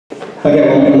Okay,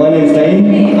 well, my name's Dane,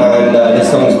 and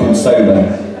this song's called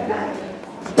Sober.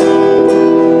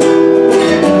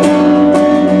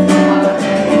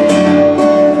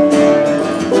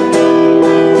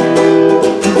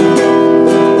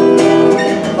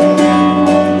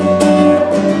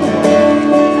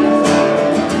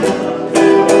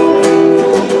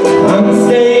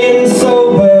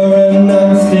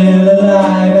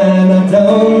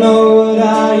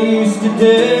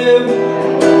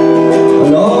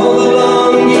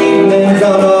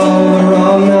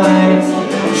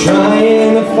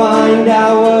 Find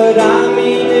out what I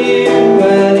mean to you,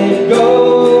 and it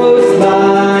goes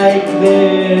like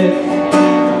this.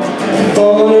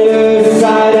 Phone at her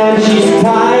side and she's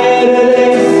tired of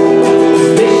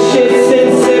this shit's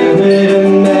insipid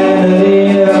and mentally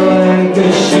ill, and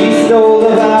 'cause she stole the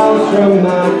vows from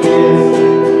my kiss.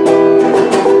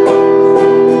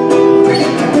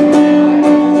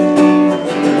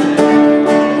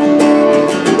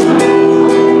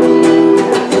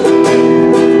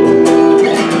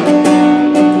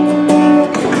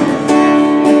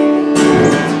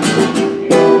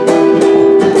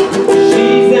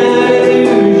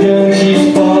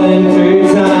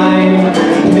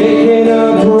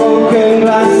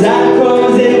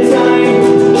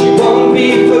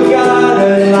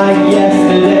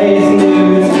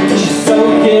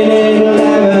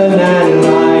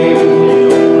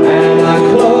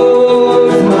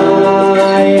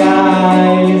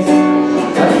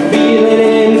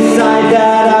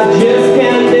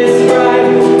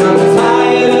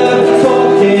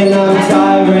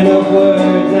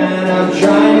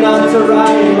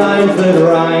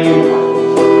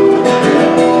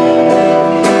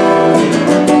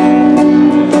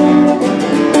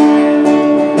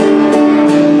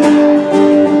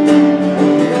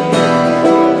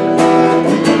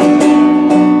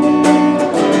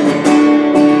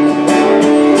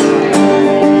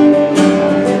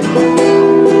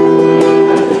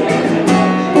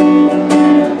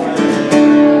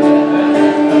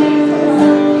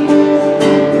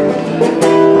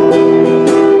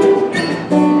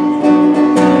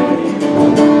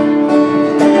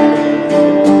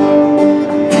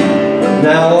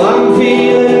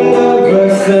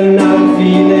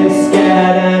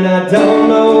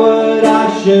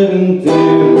 Shouldn't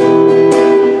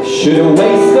do. Should I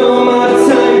waste all my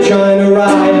time trying to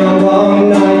ride a long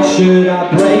night? Should I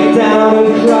break down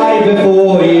and cry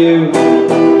before you?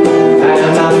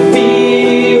 And I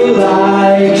feel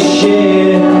like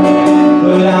shit,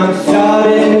 but I'm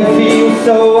starting to feel,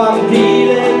 so I'm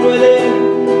dealing with it.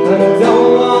 And I don't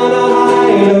wanna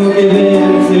hide or give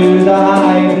in to the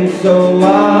hype, and so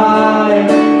I'm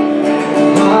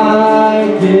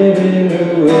giving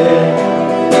to it.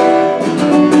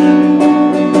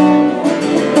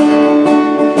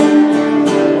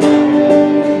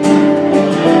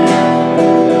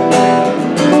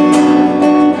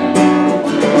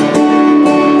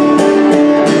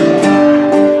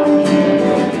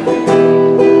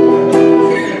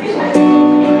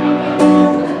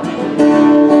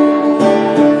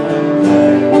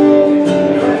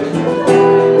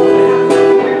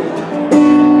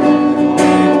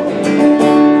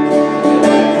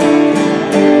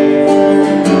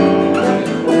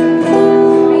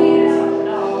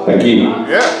 Thank you.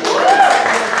 Yeah.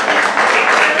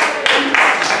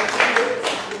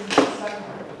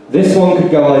 This one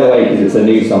could go either way because it's a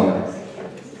new song.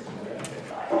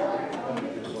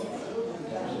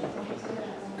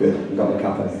 Good, we got the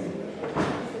capo.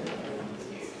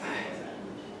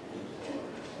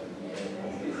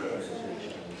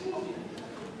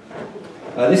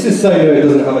 This is so new it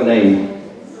doesn't have a name.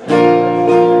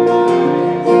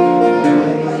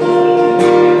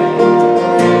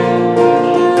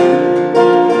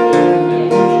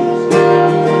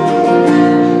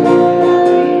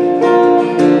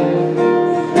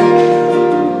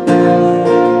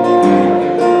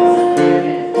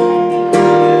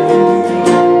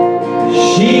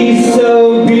 She's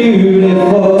so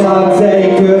beautiful, I'll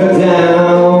take her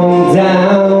down,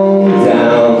 down,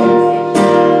 down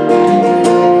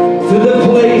to the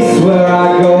place where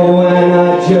I go when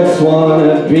I just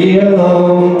wanna be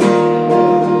alone.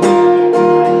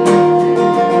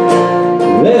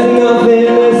 There's nothing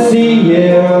to see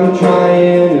here, I'm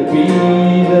trying to be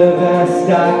the best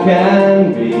I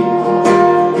can be.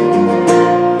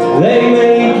 They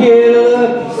make it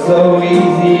look so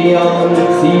easy on the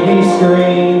TV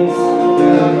screens.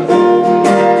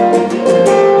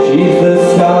 She's the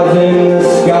stars in the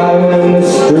sky when the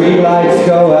streetlights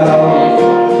go out.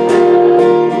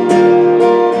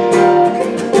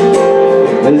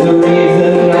 There's a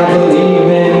reason I believe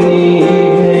in the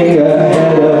evening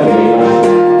ahead of me,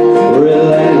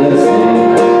 relentlessly.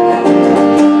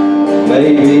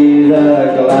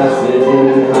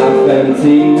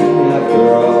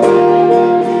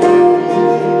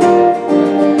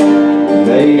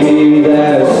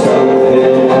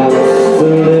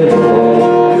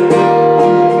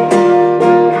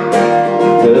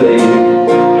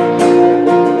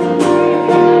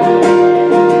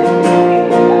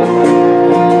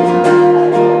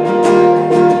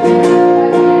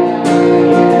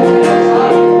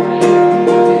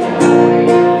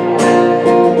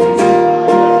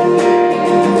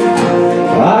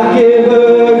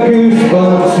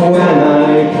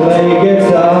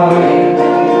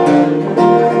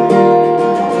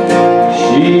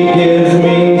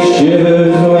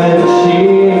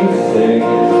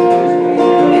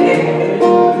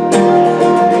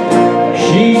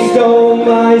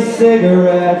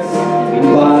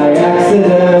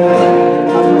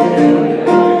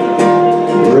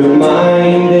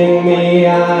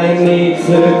 I need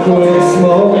to quit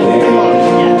smoking.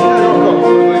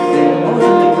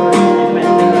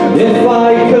 If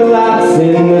I collapse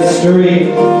in the street,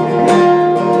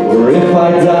 or if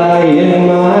I die in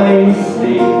my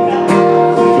sleep,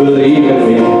 believe in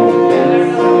me,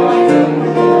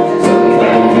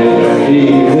 sometimes it's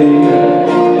easy.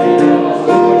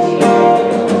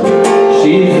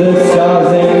 She's the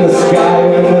stars in the sky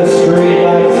when the street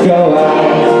lights go out.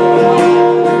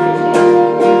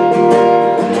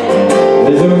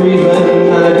 There's a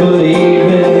reason I believe in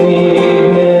the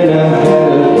evening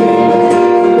ahead of me,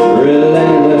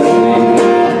 relentlessly.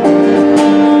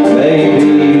 Maybe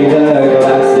the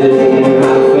glass isn't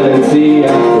half empty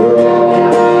after all.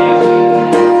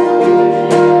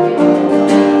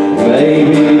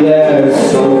 Maybe there's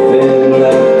something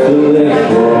left to live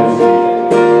for.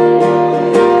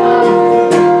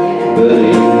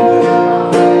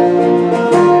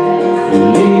 Believe in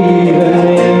me,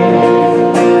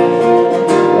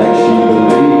 like she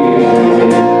believes in me.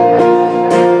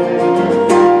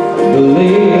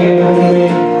 Believe in me,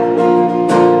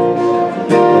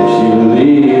 like she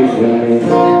believes in me.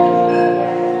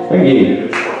 Thank you.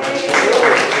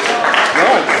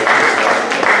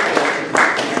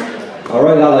 I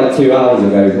wrote that like 2 hours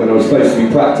ago when I was supposed to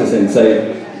be practicing, so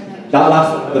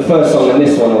the first song and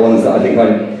this one are ones that I think I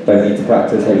don't need to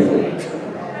practice, hopefully.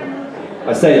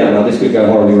 I say that now, this could go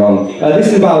horribly wrong. This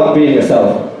is about being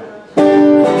yourself.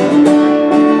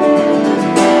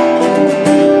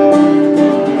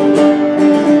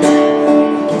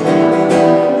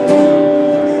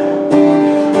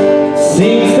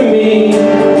 Seems to me,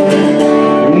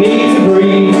 need to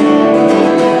breathe,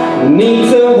 need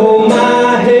to hold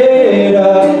my head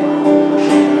up.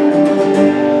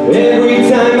 Every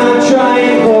time I try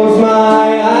and close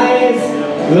my eyes,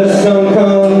 the sun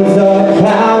comes up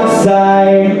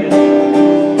outside.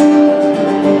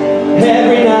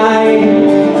 Every night,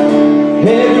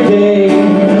 every day,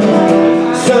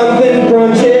 something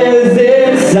crunches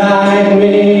inside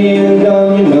me. And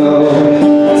don't you know,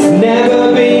 it's never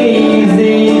been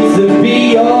easy to be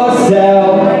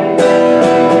yourself.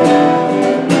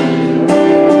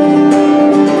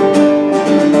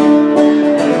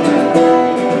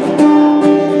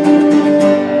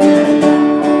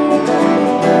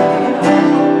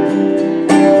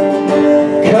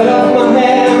 Cut off my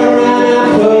hair and I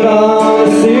put on a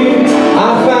suit. I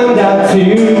found out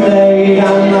too late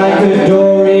I'm like a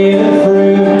Dorian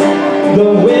fruit. The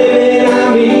women I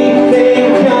meet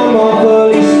think I'm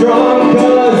awfully strong,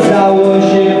 'cause I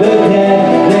worship the dead,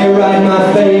 they write my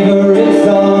favorite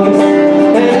songs.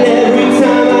 And every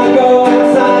time I go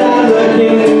outside I look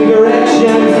in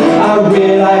directions, I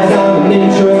realize I'm an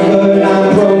introvert, I'm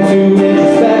prone to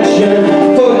introspection.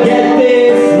 Forget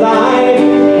this life,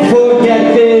 forget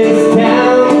this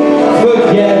town,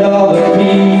 forget all the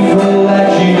people that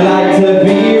you like to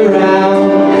be around.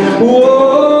 Whoa,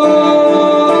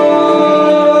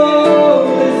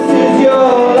 this is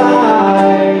your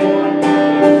life.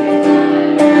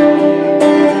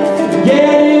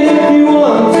 Get it if you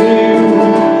want to,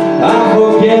 I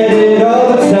forget it all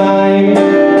the time.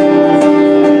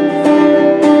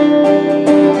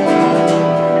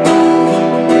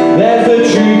 There's a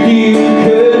truth you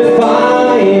could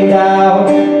find out.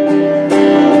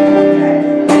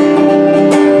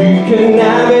 You can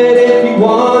have it if you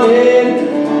want it,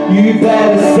 you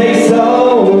better say so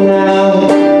now.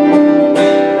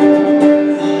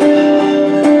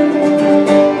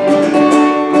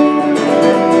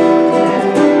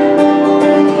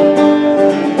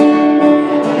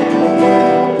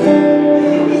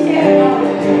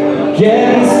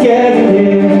 Getting scared in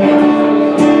here,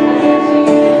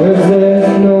 'cause there's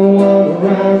no one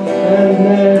around and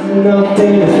there's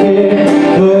nothing to fear.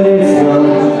 But it's not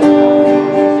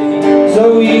so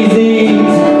easy to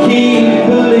keep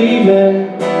believing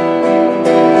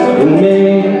in me,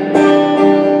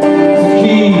 to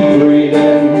keep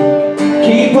breathing,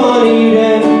 keep on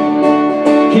eating,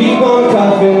 keep on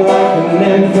coughing like an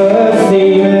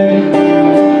emphysema.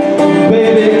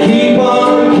 Baby, keep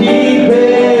on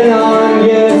keeping on,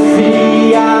 you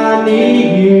see I need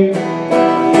you.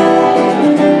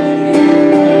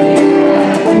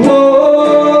 Whoa,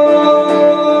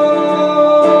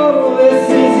 this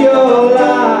is your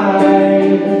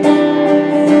life.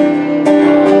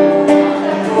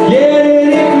 Get it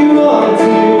if you want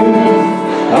to,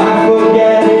 I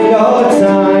forget it all the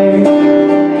time.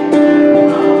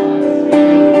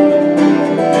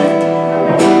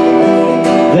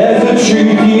 There's a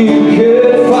truth you